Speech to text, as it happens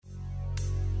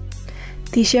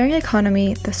The sharing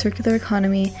economy, the circular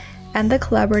economy, and the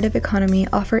collaborative economy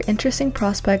offer interesting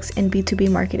prospects in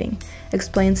B2B marketing,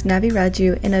 explains Navi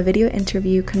Raju in a video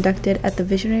interview conducted at the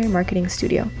Visionary Marketing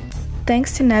Studio.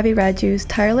 Thanks to Navi Raju's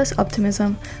tireless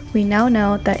optimism, we now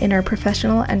know that in our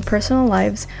professional and personal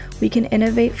lives, we can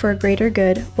innovate for a greater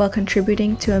good while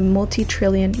contributing to a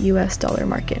multi-trillion US dollar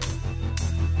market.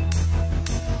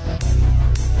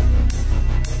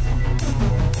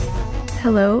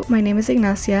 Hello, my name is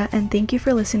Ignacia, and thank you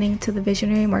for listening to the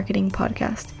Visionary Marketing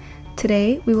Podcast.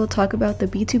 Today, we will talk about the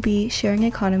B2B sharing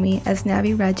economy as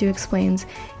Navi Raju explains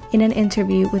in an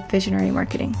interview with Visionary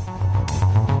Marketing.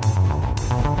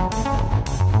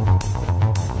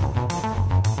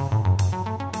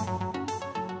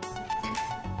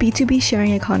 B2B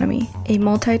sharing economy, a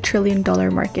multi-trillion dollar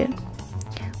market.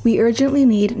 We urgently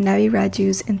need Navi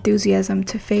Raju's enthusiasm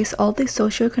to face all the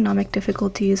socioeconomic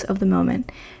difficulties of the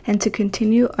moment and to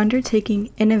continue undertaking,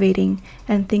 innovating,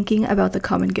 and thinking about the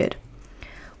common good.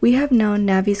 We have known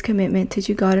Navi's commitment to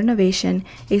Jugaad innovation,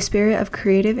 a spirit of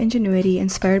creative ingenuity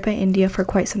inspired by India for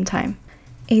quite some time.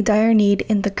 A dire need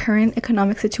in the current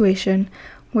economic situation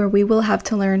where we will have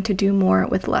to learn to do more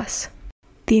with less.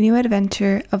 The new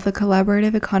adventure of the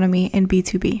collaborative economy in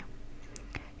B2B.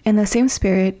 In the same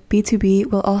spirit, B2B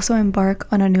will also embark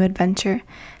on a new adventure,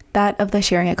 that of the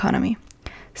sharing economy.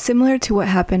 Similar to what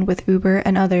happened with Uber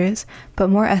and others,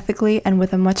 but more ethically and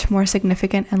with a much more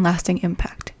significant and lasting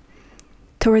impact.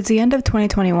 Towards the end of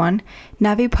 2021,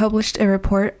 Navi published a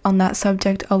report on that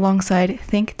subject alongside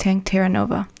think tank Terra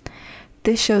Nova.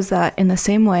 This shows that, in the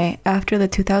same way, after the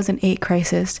 2008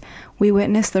 crisis, we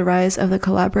witnessed the rise of the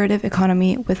collaborative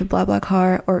economy with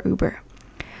BlaBlaCar or Uber.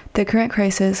 The current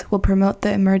crisis will promote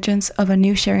the emergence of a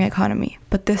new sharing economy,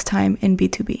 but this time in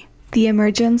B2B. The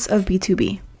emergence of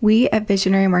B2B. We at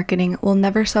Visionary Marketing will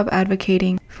never stop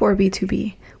advocating for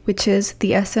B2B, which is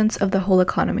the essence of the whole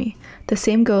economy. The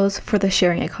same goes for the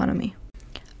sharing economy.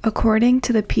 According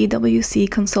to the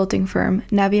PwC consulting firm,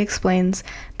 Navi explains,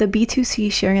 the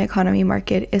B2C sharing economy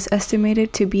market is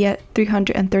estimated to be at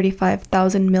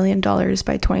 $335,000 million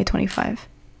by 2025.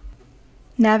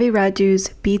 Navi Raju's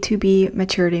B2B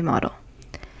maturity model.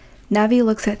 Navi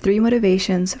looks at three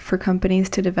motivations for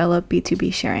companies to develop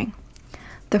B2B sharing.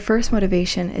 The first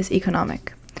motivation is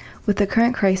economic. With the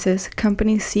current crisis,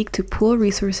 companies seek to pool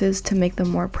resources to make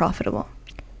them more profitable.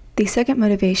 The second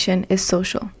motivation is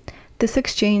social. This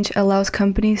exchange allows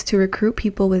companies to recruit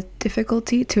people with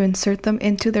difficulty to insert them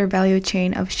into their value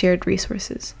chain of shared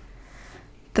resources.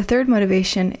 The third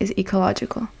motivation is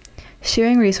ecological.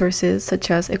 Sharing resources such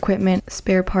as equipment,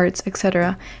 spare parts,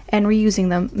 etc., and reusing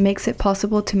them makes it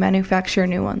possible to manufacture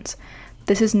new ones.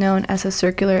 This is known as a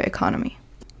circular economy.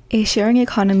 A sharing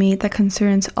economy that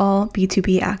concerns all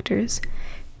B2B actors.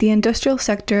 The industrial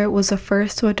sector was the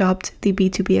first to adopt the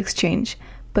B2B exchange,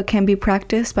 but can be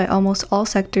practiced by almost all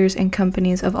sectors and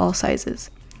companies of all sizes.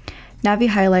 Navi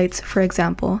highlights, for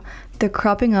example, the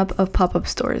cropping up of pop-up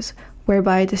stores,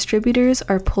 whereby distributors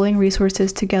are pulling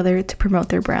resources together to promote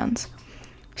their brands.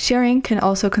 Sharing can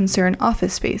also concern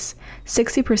office space,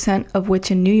 60% of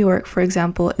which in New York, for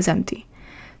example, is empty.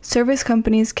 Service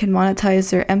companies can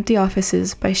monetize their empty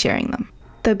offices by sharing them.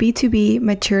 The B2B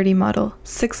maturity model,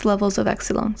 6 levels of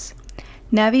excellence.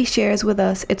 Navi shares with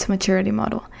us its maturity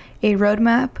model, a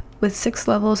roadmap with 6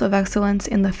 levels of excellence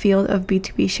in the field of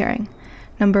B2B sharing.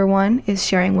 Number 1 is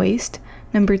sharing waste.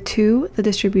 Number 2, the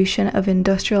distribution of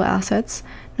industrial assets.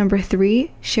 Number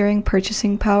 3, sharing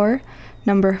purchasing power.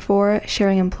 Number 4,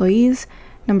 sharing employees.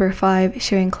 Number 5,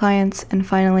 sharing clients. And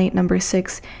finally, number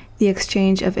 6, the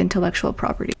exchange of intellectual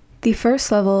property. The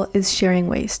first level is sharing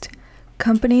waste.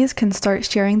 Companies can start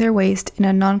sharing their waste in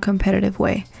a non-competitive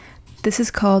way. This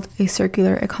is called a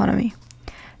circular economy.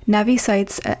 Navi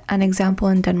cites an example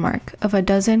in Denmark of a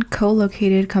dozen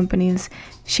co-located companies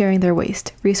sharing their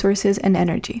waste, resources, and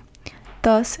energy.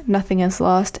 Thus, nothing is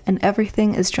lost and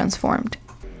everything is transformed.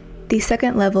 The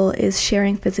second level is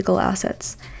sharing physical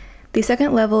assets. The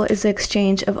second level is the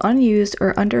exchange of unused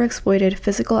or underexploited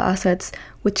physical assets,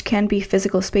 which can be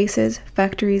physical spaces,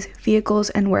 factories, vehicles,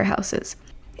 and warehouses.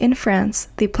 In France,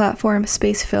 the platform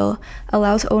Spacefill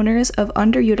allows owners of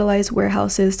underutilized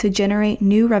warehouses to generate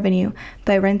new revenue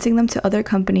by renting them to other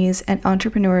companies and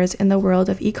entrepreneurs in the world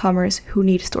of e-commerce who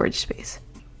need storage space.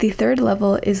 The third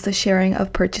level is the sharing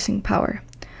of purchasing power.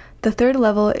 The third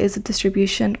level is the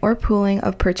distribution or pooling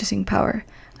of purchasing power.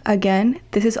 Again,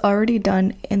 this is already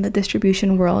done in the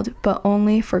distribution world, but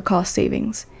only for cost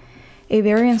savings. A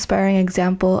very inspiring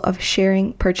example of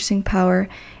sharing purchasing power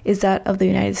is that of the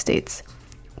United States.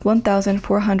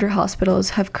 1,400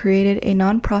 hospitals have created a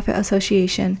nonprofit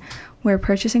association where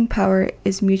purchasing power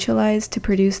is mutualized to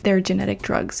produce their genetic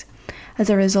drugs. As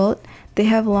a result, they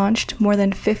have launched more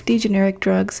than 50 generic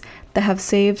drugs that have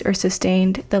saved or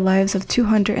sustained the lives of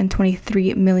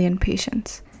 223 million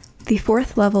patients. The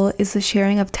fourth level is the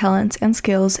sharing of talents and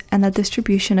skills and the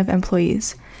distribution of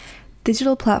employees.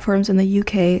 Digital platforms in the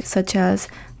UK, such as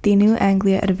the New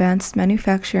Anglia Advanced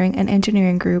Manufacturing and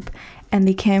Engineering Group and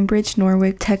the Cambridge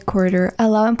Norwich Tech Corridor,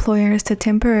 allow employers to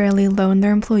temporarily loan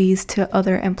their employees to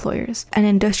other employers. An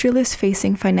industrialist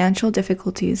facing financial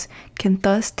difficulties can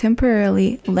thus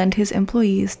temporarily lend his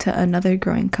employees to another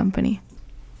growing company.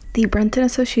 The Brenton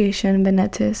Association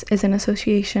Venetis is an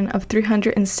association of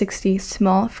 360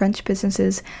 small French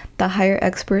businesses that hire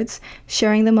experts,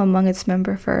 sharing them among its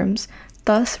member firms,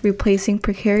 thus replacing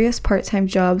precarious part-time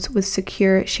jobs with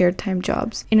secure shared-time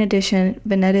jobs. In addition,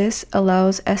 Venetis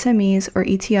allows SMEs or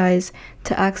ETIs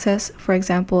to access, for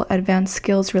example, advanced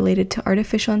skills related to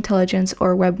artificial intelligence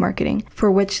or web marketing, for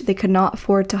which they could not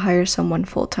afford to hire someone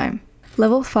full-time.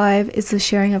 Level 5 is the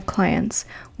sharing of clients,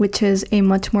 which is a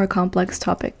much more complex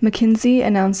topic. McKinsey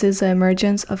announces the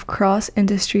emergence of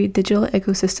cross-industry digital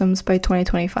ecosystems by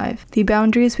 2025. The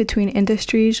boundaries between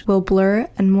industries will blur,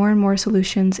 and more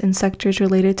solutions in sectors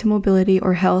related to mobility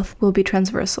or health will be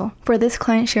transversal. For this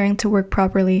client sharing to work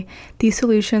properly, these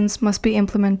solutions must be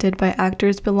implemented by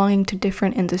actors belonging to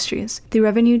different industries. The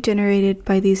revenue generated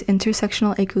by these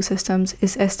intersectional ecosystems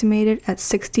is estimated at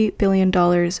 $60 billion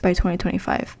by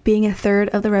 2025, being a third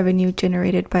of the revenue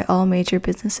generated by all major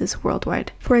businesses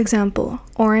worldwide. For example,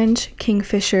 Orange,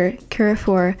 Kingfisher,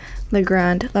 Carrefour,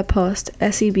 Legrand, La Poste,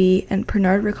 SEB, and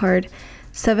Pernod Ricard,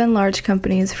 7 large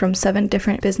companies from 7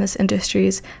 different business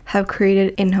industries, have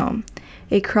created InHome,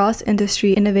 a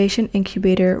cross-industry innovation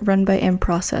incubator run by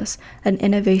InProcess, an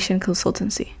innovation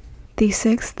consultancy. The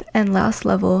sixth and last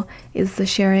level is the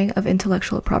sharing of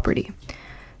intellectual property.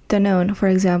 Danone, for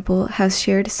example, has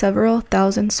shared several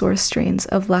thousand source strains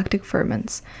of lactic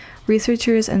ferments.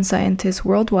 Researchers and scientists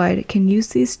worldwide can use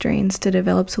these strains to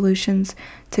develop solutions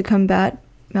to combat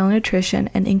malnutrition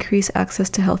and increase access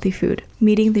to healthy food,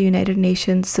 meeting the United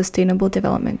Nations Sustainable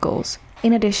Development Goals.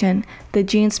 In addition, the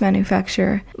jeans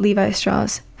manufacturer, Levi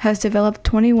Strauss, has developed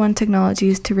 21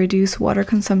 technologies to reduce water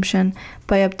consumption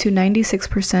by up to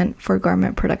 96% for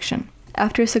garment production.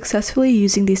 After successfully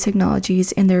using these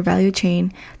technologies in their value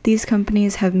chain, these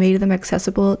companies have made them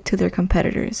accessible to their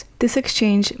competitors. This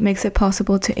exchange makes it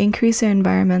possible to increase the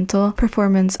environmental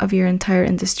performance of your entire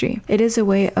industry. It is a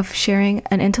way of sharing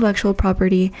an intellectual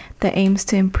property that aims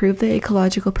to improve the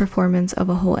ecological performance of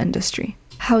a whole industry.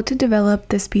 How to develop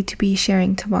this B2B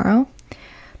sharing tomorrow?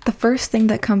 The first thing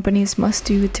that companies must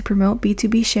do to promote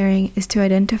B2B sharing is to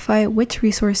identify which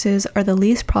resources are the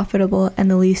least profitable and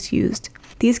the least used.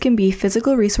 These can be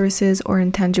physical resources or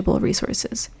intangible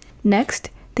resources.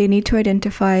 Next, they need to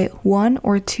identify 1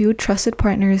 or 2 trusted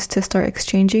partners to start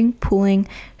exchanging, pooling,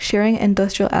 sharing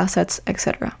industrial assets,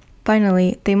 etc.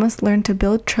 Finally, they must learn to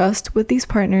build trust with these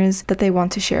partners that they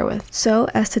want to share with. So,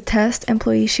 as to test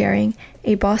employee sharing,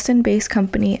 a Boston-based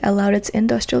company allowed its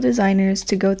industrial designers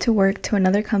to go to work to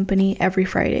another company every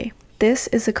Friday. This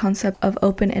is the concept of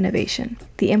open innovation.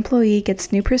 The employee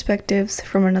gets new perspectives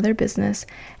from another business,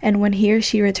 and when he or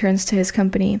she returns to his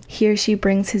company, he or she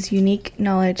brings his unique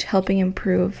knowledge, helping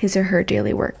improve his or her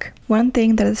daily work. One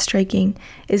thing that is striking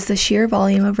is the sheer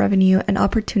volume of revenue and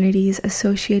opportunities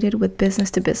associated with business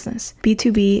to business.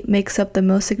 B2B makes up the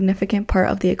most significant part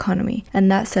of the economy, and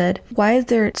that said, why is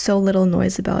there so little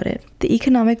noise about it? The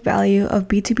economic value of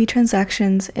B2B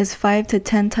transactions is 5 to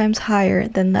 10 times higher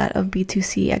than that of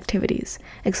B2C activities,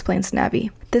 explains Navi.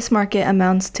 This market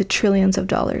amounts to trillions of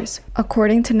dollars.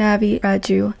 According to Navi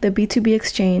Raju, the B2B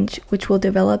exchange, which will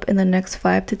develop in the next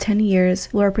 5 to 10 years,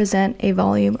 will represent a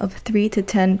volume of $3 to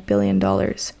 $10 billion.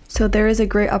 So there is a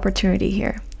great opportunity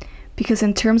here. Because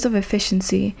in terms of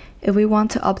efficiency, if we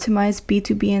want to optimize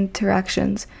B2B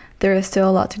interactions, there is still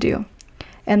a lot to do.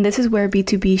 And this is where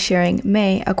B2B sharing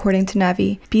may, according to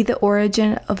Navi, be the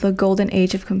origin of the golden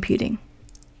age of computing.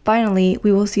 Finally,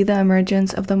 we will see the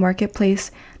emergence of the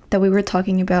marketplace that we were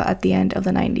talking about at the end of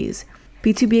the 90s.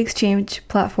 B2B exchange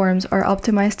platforms are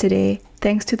optimized today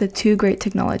thanks to the 2 great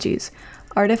technologies,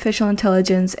 artificial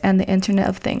intelligence and the Internet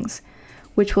of Things,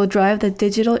 which will drive the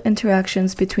digital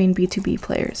interactions between B2B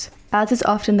players. As is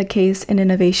often the case in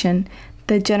innovation,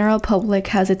 the general public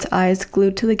has its eyes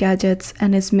glued to the gadgets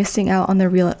and is missing out on the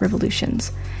real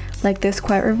revolutions, like this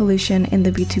quiet revolution in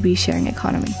the B2B sharing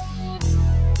economy.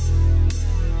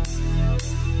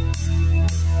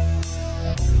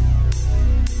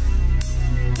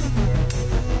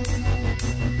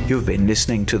 You've been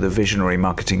listening to the Visionary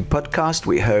Marketing Podcast.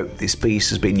 We hope this piece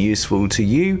has been useful to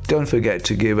you. Don't forget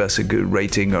to give us a good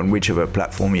rating on whichever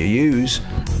platform you use.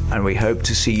 and we hope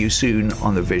to see you soon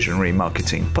on the Visionary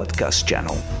Marketing Podcast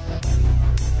channel.